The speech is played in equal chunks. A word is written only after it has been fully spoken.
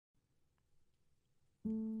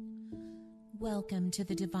Welcome to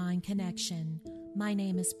the Divine Connection. My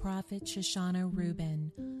name is Prophet Shoshana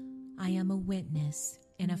Rubin. I am a witness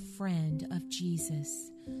and a friend of Jesus.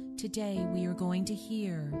 Today we are going to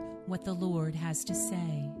hear what the Lord has to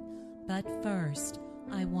say. But first,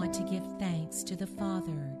 I want to give thanks to the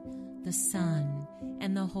Father, the Son,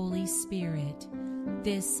 and the Holy Spirit.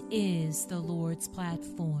 This is the Lord's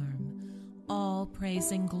platform. All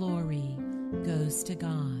praise and glory goes to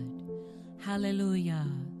God. Hallelujah.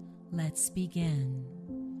 Let's begin.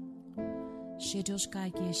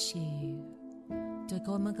 Shidoshkaikishi,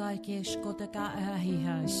 Takomagakish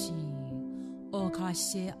Kotakahihashi,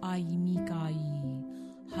 Okashi Aimikai,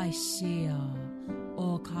 Hashia,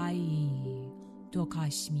 Okai,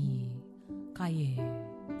 Dokashmi, Kaye,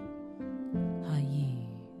 Hayi.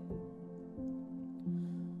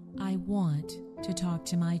 I want to talk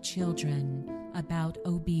to my children about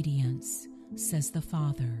obedience, says the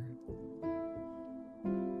Father.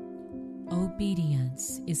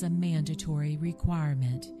 Obedience is a mandatory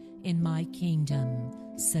requirement in my kingdom,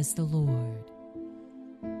 says the Lord.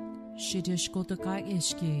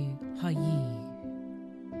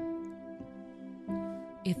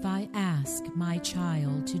 If I ask my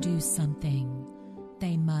child to do something,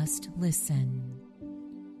 they must listen.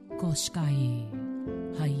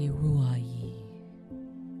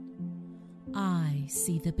 I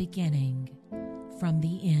see the beginning from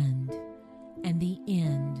the end, and the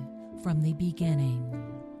end from the beginning.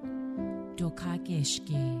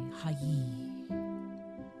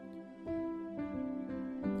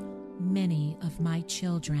 Many of my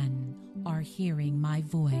children are hearing my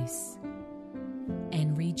voice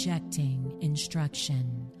and rejecting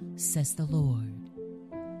instruction, says the Lord.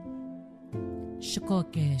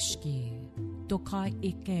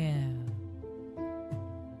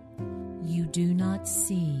 You do not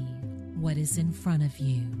see what is in front of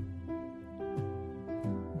you,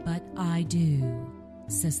 but I do,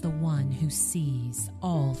 says the one who sees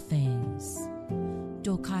all things.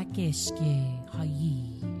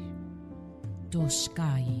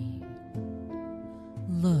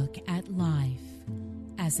 Look at life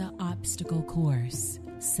as an obstacle course,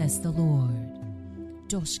 says the Lord.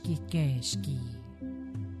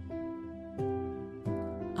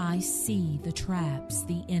 I see the traps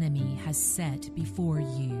the enemy has set before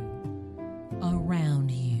you, around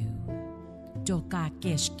you.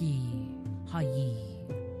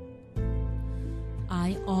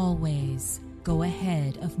 I always go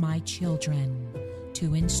ahead of my children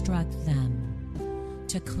to instruct them,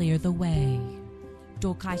 to clear the way.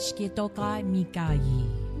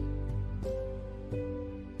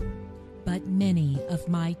 But many of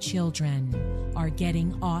my children are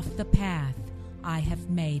getting off the path I have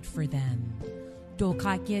made for them.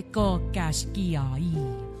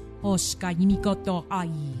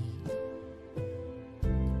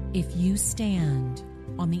 If you stand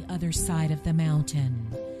on the other side of the mountain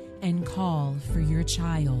and call for your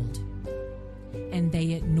child, and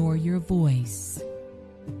they ignore your voice,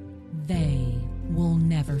 they will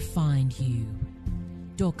never find you.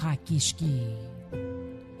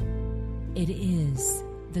 It is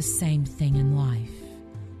the same thing in life.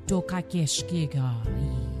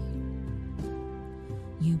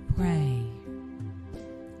 You pray,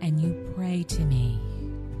 and you pray to me.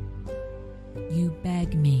 You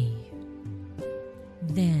beg me.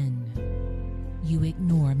 Then you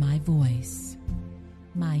ignore my voice,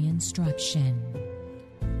 my instruction.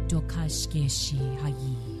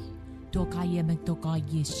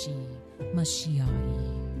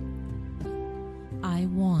 I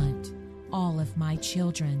want all of my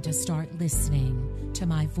children to start listening to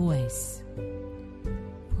my voice.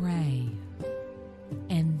 Pray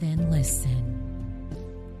and then listen.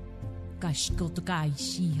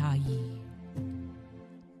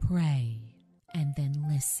 Pray and then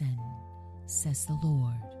listen, says the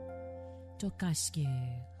Lord.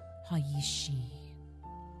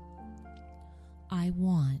 I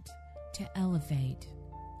want to elevate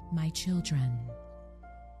my children.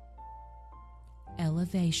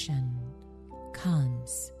 Elevation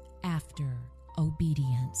comes after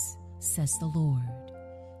obedience, says the Lord.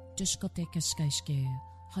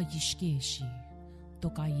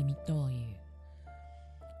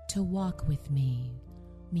 To walk with me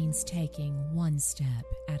means taking one step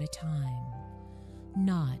at a time,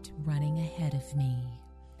 not running ahead of me.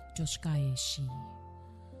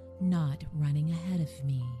 Not running ahead of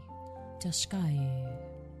me.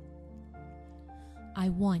 I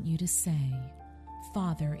want you to say,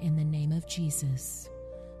 Father, in the name of Jesus,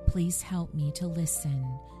 please help me to listen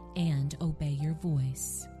and obey your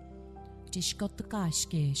voice.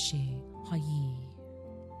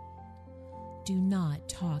 Do not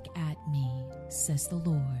talk at me, says the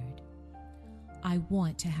Lord. I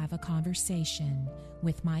want to have a conversation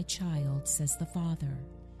with my child, says the Father.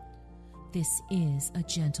 This is a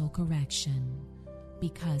gentle correction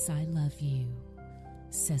because I love you,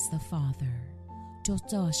 says the Father.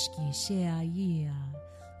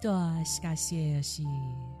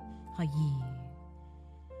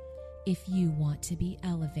 If you want to be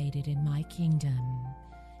elevated in my kingdom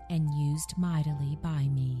and used mightily by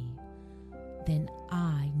me, then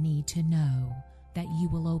I need to know that you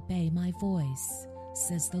will obey my voice,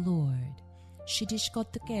 says the Lord.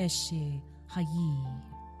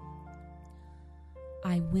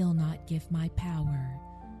 I will not give my power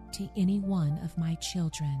to any one of my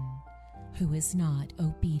children who is not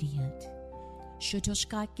obedient.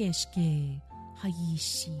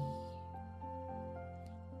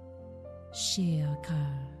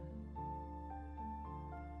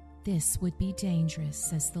 This would be dangerous,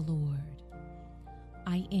 says the Lord.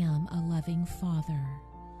 I am a loving Father,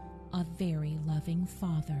 a very loving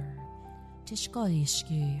Father.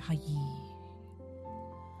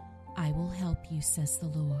 I will help you, says the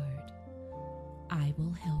Lord. I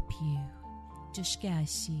will help you.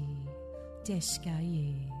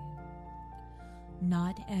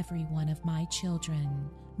 Not every one of my children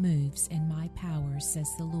moves in my power,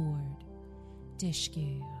 says the Lord.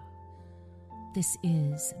 This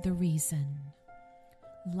is the reason: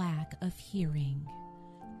 lack of hearing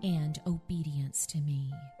and obedience to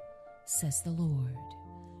me, says the Lord.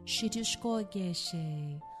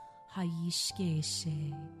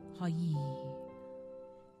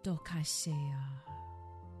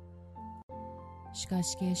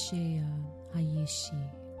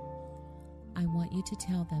 I want you to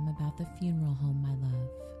tell them about the funeral home, my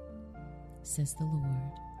love, says the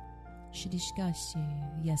Lord.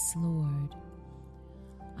 Yes, Lord.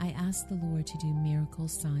 I asked the Lord to do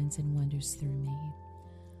miracles, signs, and wonders through me.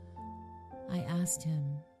 I asked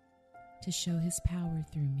him to show his power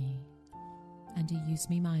through me and to use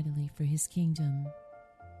me mightily for his kingdom.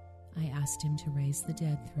 I asked him to raise the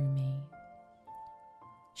dead through me.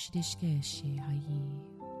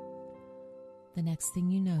 The next thing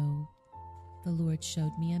you know, the Lord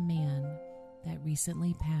showed me a man that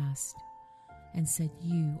recently passed and said,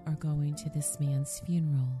 "You are going to this man's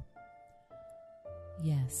funeral."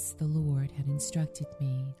 Yes, the Lord had instructed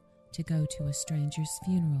me to go to a stranger's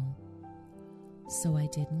funeral, so I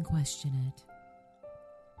didn't question it.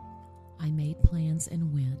 I made plans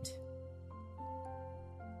and went.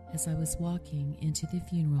 As I was walking into the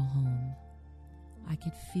funeral home, I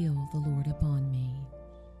could feel the Lord upon me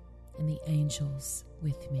and the angels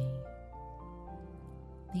with me.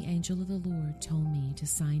 The angel of the Lord told me to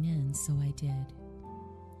sign in, so I did.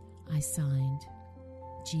 I signed,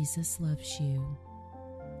 "Jesus loves you."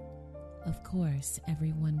 Of course,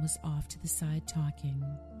 everyone was off to the side talking.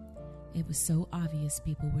 It was so obvious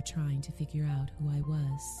people were trying to figure out who I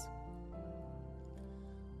was.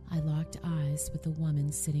 I locked eyes with the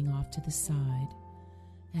woman sitting off to the side,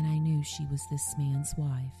 and I knew she was this man's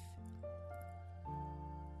wife.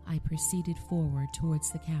 I proceeded forward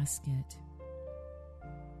towards the casket.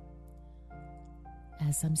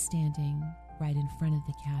 As I'm standing right in front of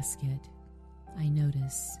the casket, I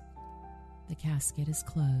notice the casket is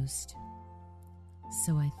closed.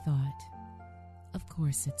 So I thought, of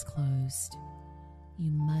course it's closed.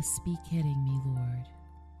 You must be kidding me, Lord.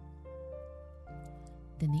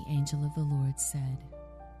 Then the angel of the Lord said,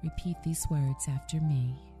 "Repeat these words after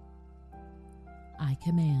me. I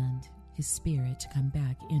command his spirit to come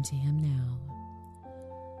back into him now."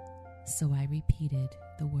 So I repeated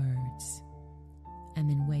the words and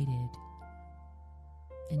then waited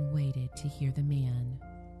to hear the man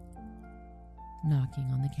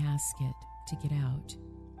knocking on the casket to get out.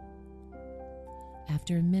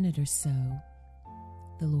 After a minute or so,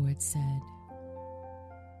 the Lord said,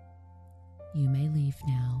 "You may leave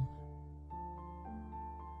now.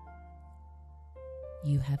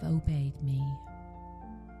 You have obeyed me."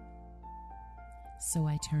 So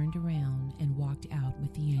I turned around and walked out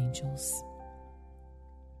with the angels.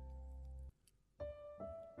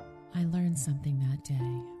 I learned something that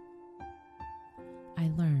day. I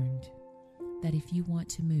learned that if you want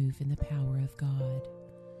to move in the power of God,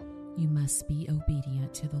 you must be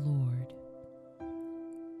obedient to the Lord.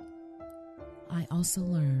 I also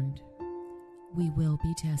learned we will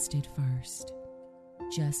be tested first,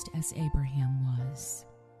 just as Abraham was.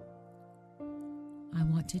 I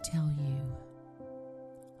want to tell you,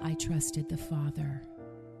 I trusted the Father.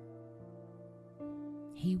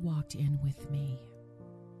 He walked in with me.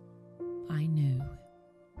 I knew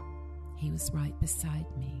he was right beside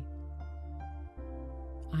me.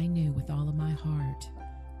 I knew with all of my heart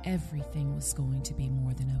everything was going to be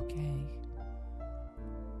more than okay.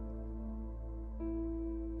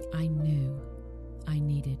 I knew I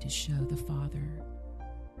needed to show the Father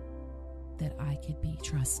that I could be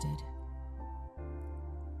trusted.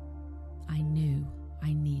 I knew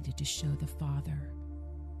I needed to show the Father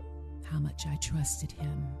how much I trusted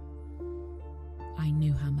Him. I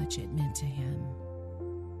knew how much it meant to Him.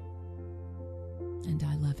 And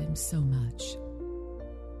I love Him so much.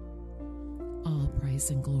 All praise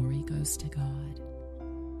and glory goes to God.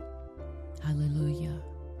 Hallelujah.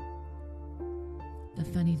 The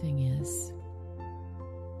funny thing is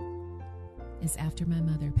after my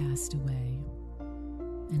mother passed away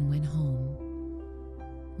and went home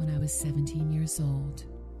when I was 17 years old,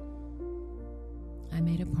 I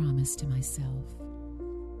made a promise to myself.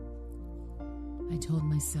 I told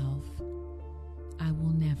myself I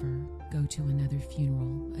will never go to another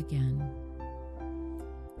funeral again.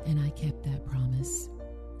 And I kept that promise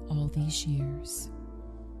all these years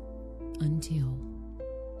until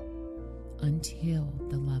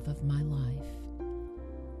the love of my life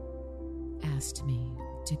asked me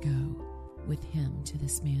to go with him to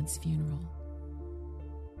this man's funeral.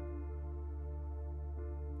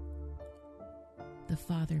 The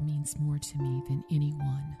Father means more to me than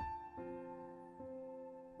anyone,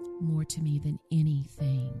 more to me than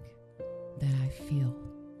anything that I feel.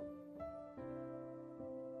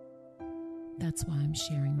 That's why I'm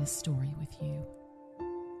sharing this story with you.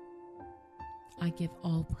 I give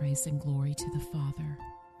all praise and glory to the Father,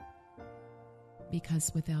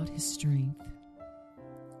 because without His strength,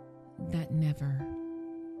 that never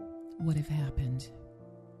would have happened.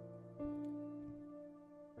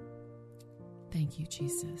 Thank you,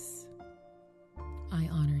 Jesus. I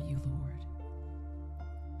honor you, Lord.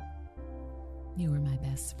 You are my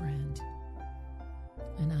best friend,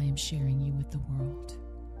 and I am sharing you with the world.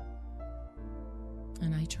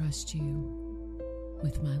 And I trust you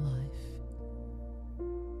with my life.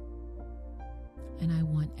 And I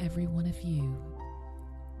want every one of you,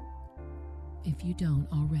 if you don't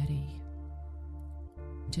already,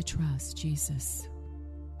 to trust Jesus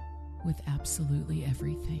with absolutely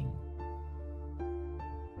everything,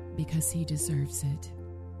 because He deserves it.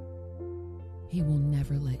 He will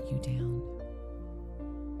never let you down,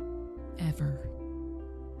 ever.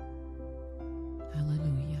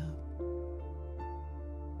 Hallelujah.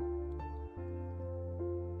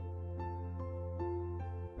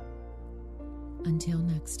 Until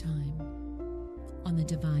next time, on the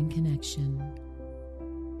Divine Connection,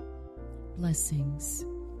 blessings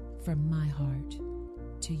from my heart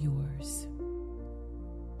to yours.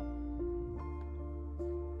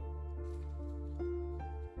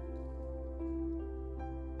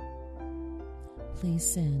 Please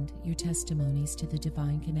send your testimonies to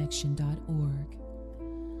thedivineconnection.org.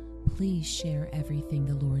 Please share everything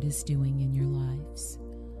the Lord is doing in your lives.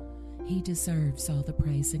 He deserves all the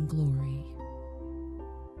praise and glory.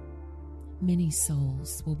 Many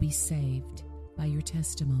souls will be saved by your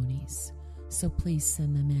testimonies, so please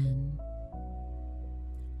send them in.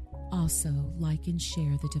 Also, like and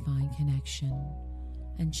share the Divine Connection,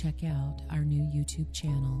 and check out our new YouTube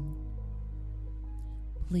channel.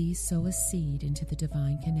 Please sow a seed into the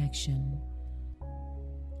Divine Connection.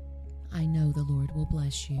 I know the Lord will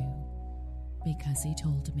bless you, because He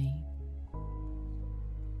told me.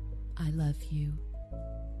 I love you.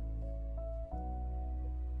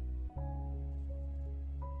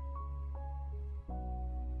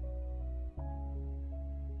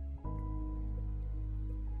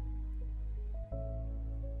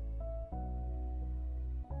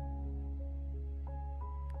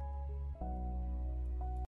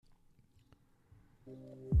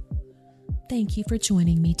 Thank you for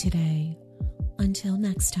joining me today. Until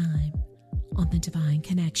next time, on the Divine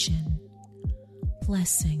Connection,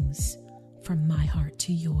 blessings from my heart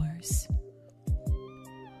to yours.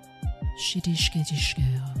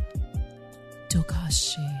 Shidishkedishkea,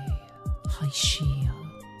 Dokashi, Haishia.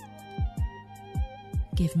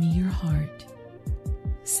 Give me your heart,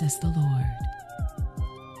 says the Lord.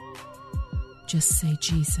 Just say,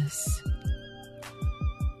 Jesus,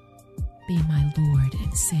 be my Lord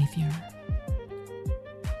and Savior.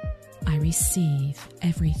 I receive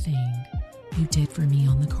everything you did for me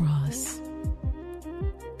on the cross.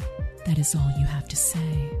 That is all you have to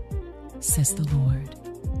say, says the Lord.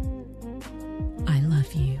 I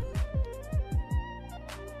love you.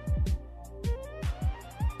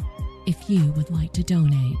 If you would like to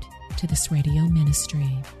donate to this radio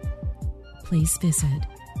ministry, please visit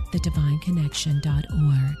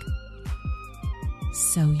thedivineconnection.org.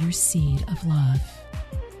 Sow your seed of love.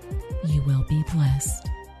 You will be blessed.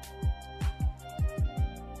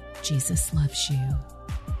 Jesus loves you.